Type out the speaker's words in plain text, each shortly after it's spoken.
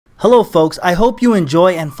Hello folks, I hope you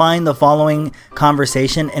enjoy and find the following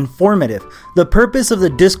conversation informative. The purpose of the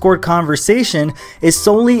Discord conversation is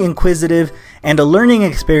solely inquisitive and a learning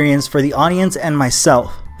experience for the audience and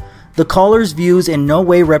myself. The caller's views in no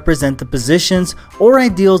way represent the positions or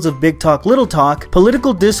ideals of Big Talk Little Talk.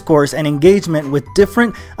 Political discourse and engagement with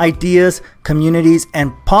different ideas, communities,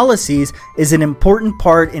 and policies is an important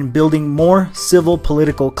part in building more civil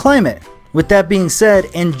political climate. With that being said,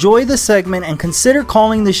 enjoy the segment and consider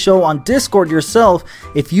calling the show on Discord yourself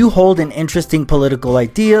if you hold an interesting political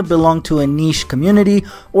idea, belong to a niche community,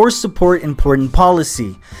 or support important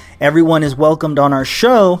policy. Everyone is welcomed on our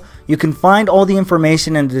show. You can find all the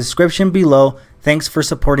information in the description below. Thanks for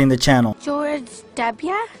supporting the channel. George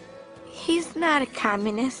W? He's not a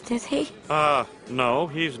communist, is he? No,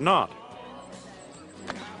 he's not.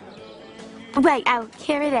 Wait, oh,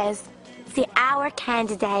 here it is. See, our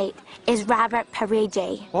candidate is Robert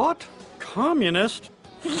Parigi. What? Communist?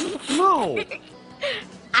 No.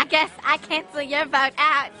 I guess I cancel your vote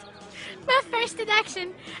out. My first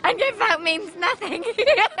deduction, and your vote means nothing.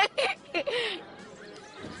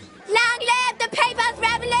 Long live the People's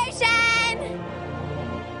Revolution!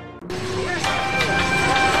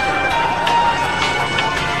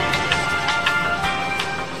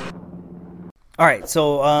 All right,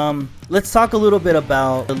 so let's talk a little bit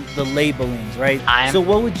about the labelings, right? So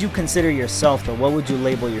what would you consider yourself, though? What would you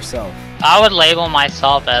label yourself? I would label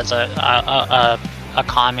myself as a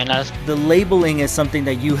communist. The labeling is something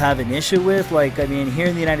that you have an issue with? Like, I mean, here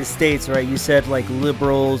in the United States, right, you said, like,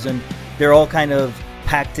 liberals, and they're all kind of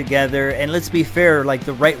packed together. And let's be fair, like,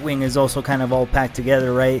 the right wing is also kind of all packed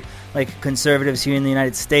together, right? Like, conservatives here in the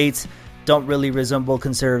United States don't really resemble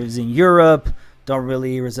conservatives in Europe, don't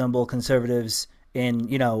really resemble conservatives in,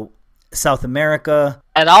 you know, South America.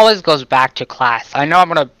 It always goes back to class. I know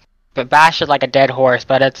I'm going to bash it like a dead horse,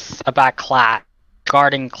 but it's about class,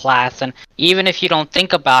 guarding class. And even if you don't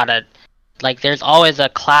think about it, like, there's always a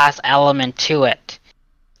class element to it.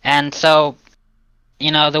 And so,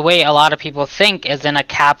 you know, the way a lot of people think is in a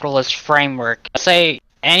capitalist framework. Say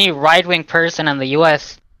any right-wing person in the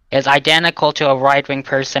US is identical to a right-wing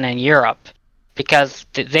person in Europe, because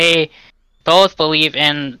they both believe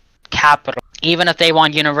in capital, even if they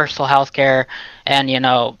want universal health care and, you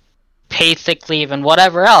know, paid sick leave and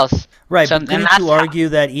whatever else. Right, so, but couldn't you argue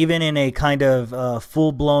that even in a kind of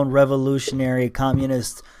full-blown revolutionary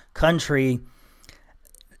communist country,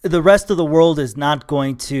 the rest of the world is not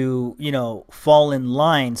going to, you know, fall in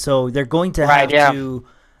line. So they're going to have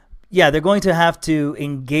they're going to have to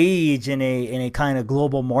engage in a kind of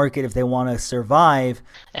global market if they want to survive.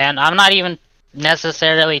 And I'm not even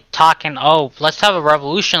necessarily talking, oh, let's have a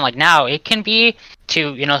revolution like now. It can be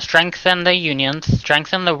to, you know, strengthen the unions,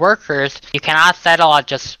 strengthen the workers. You cannot settle at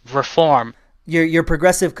just reform. Your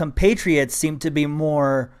progressive compatriots seem to be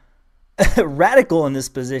more radical in this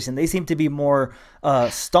position. They seem to be more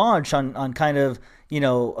staunch on kind of, you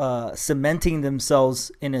know, cementing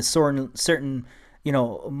themselves in a certain you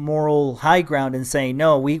know, moral high ground and saying,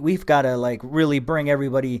 no, we've got to, like, really bring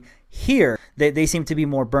everybody here. They seem to be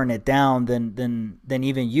more burn it down than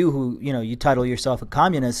even you, who, you know, you title yourself a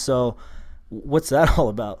communist. So what's that all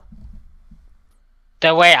about?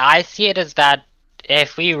 The way I see it is that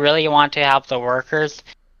if we really want to help the workers,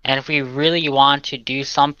 and if we really want to do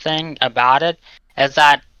something about it, is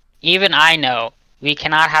that even I know we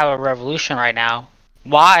cannot have a revolution right now.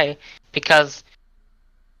 Why? Because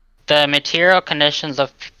the material conditions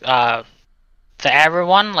of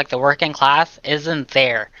everyone, like the working class, isn't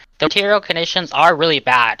there. The material conditions are really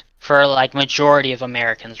bad for, like, majority of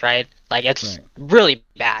Americans, right? Like, it's really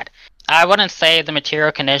bad. I wouldn't say the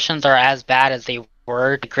material conditions are as bad as they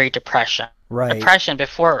were the Great Depression. Right. Depression,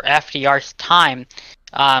 before FDR's time,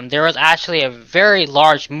 there was actually a very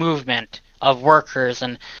large movement of workers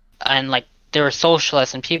and like, there were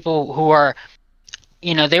socialists and people who are,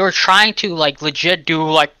 you know, they were trying to, like, legit do,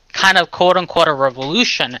 like, kind of quote-unquote a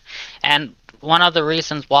revolution. And one of the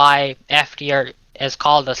reasons why FDR is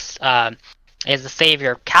called is the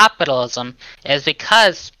savior of capitalism is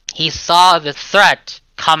because he saw the threat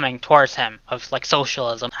coming towards him of, like,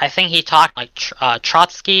 socialism. I think he talked, like,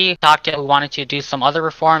 Trotsky talked to, who wanted to do some other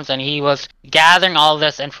reforms, and he was gathering all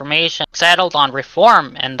this information, settled on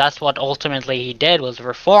reform, and that's what ultimately he did, was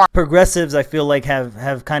reform. Progressives, I feel like,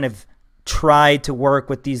 have kind of tried to work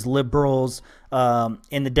with these liberals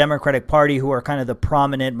in the Democratic Party, who are kind of the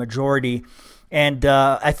prominent majority, and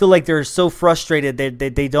I feel like they're so frustrated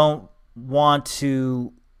that they don't want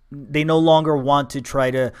to, they no longer want to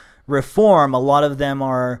try to reform. A lot of them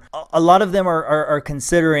are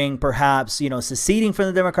considering perhaps, you know, seceding from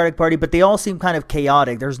the Democratic Party, but they all seem kind of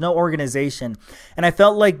chaotic. There's no organization, and I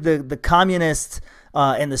felt like the communist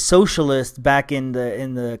and the socialists back in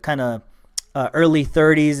the kind of early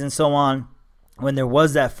 30s and so on, when there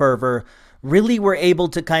was that fervor, really were able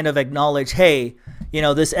to kind of acknowledge, hey, you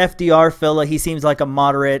know, this FDR fella, he seems like a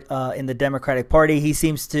moderate in the Democratic Party. He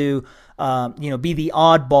seems to, be the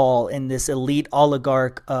oddball in this elite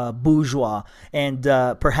oligarch bourgeois, and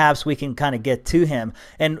perhaps we can kind of get to him.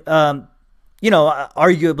 And,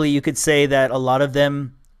 arguably you could say that a lot of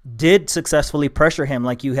them did successfully pressure him,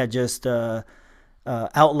 like you had just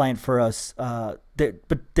outlined for us. But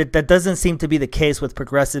that doesn't seem to be the case with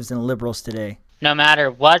progressives and liberals today. No matter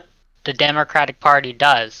what the Democratic Party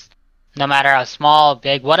does, no matter how small,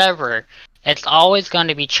 big, whatever, it's always going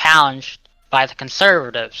to be challenged by the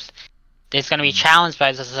conservatives. It's going to be challenged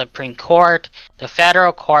by the Supreme Court, the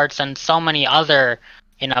federal courts, and so many other,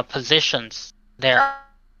 positions there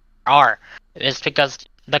are. It's because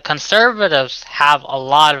the conservatives have a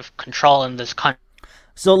lot of control in this country.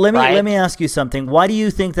 So let me ask you something. Why do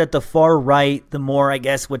you think that the far right, the more, I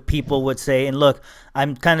guess, what people would say, and look,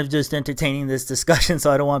 I'm kind of just entertaining this discussion,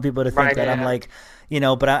 so I don't want people to think that I'm like,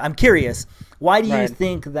 but I'm curious. Why do you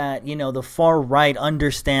think that, the far right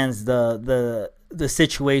understands the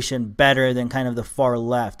situation better than kind of the far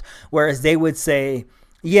left? Whereas they would say,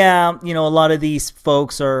 yeah, a lot of these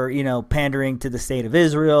folks are, pandering to the state of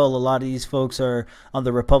Israel. A lot of these folks are on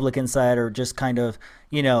the Republican side, or just kind of,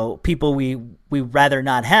 people we rather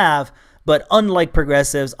not have. But unlike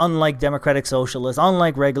progressives, unlike democratic socialists,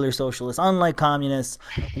 unlike regular socialists, unlike communists,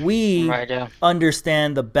 we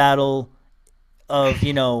understand the battle of,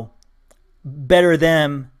 better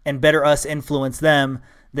them and better us influence them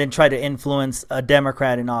than try to influence a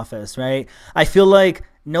Democrat in office, right? I feel like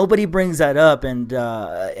nobody brings that up, and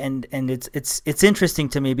it's interesting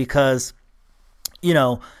to me because,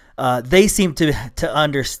 they seem to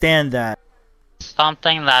understand that.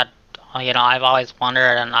 Something that, I've always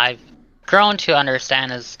wondered and I've grown to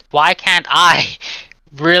understand is, why can't I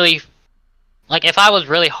really, if I was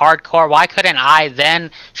really hardcore, why couldn't I then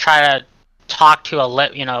try to talk to a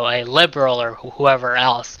liberal or whoever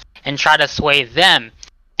else and try to sway them?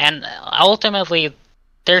 And ultimately,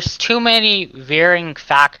 there's too many varying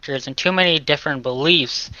factors and too many different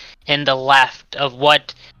beliefs in the left of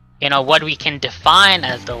what we can define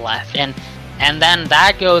as the left, and then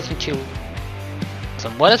that goes into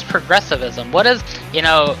what is progressivism, what is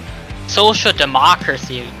social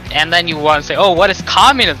democracy, and then you want to say, oh, what is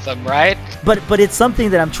communism, right? But it's something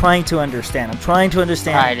that I'm trying to understand.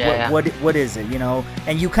 What is it,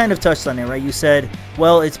 And you kind of touched on it, right? You said,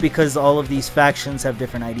 well, it's because all of these factions have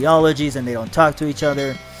different ideologies and they don't talk to each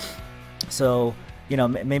other. So,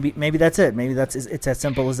 maybe that's it. Maybe it's as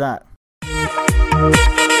simple as that.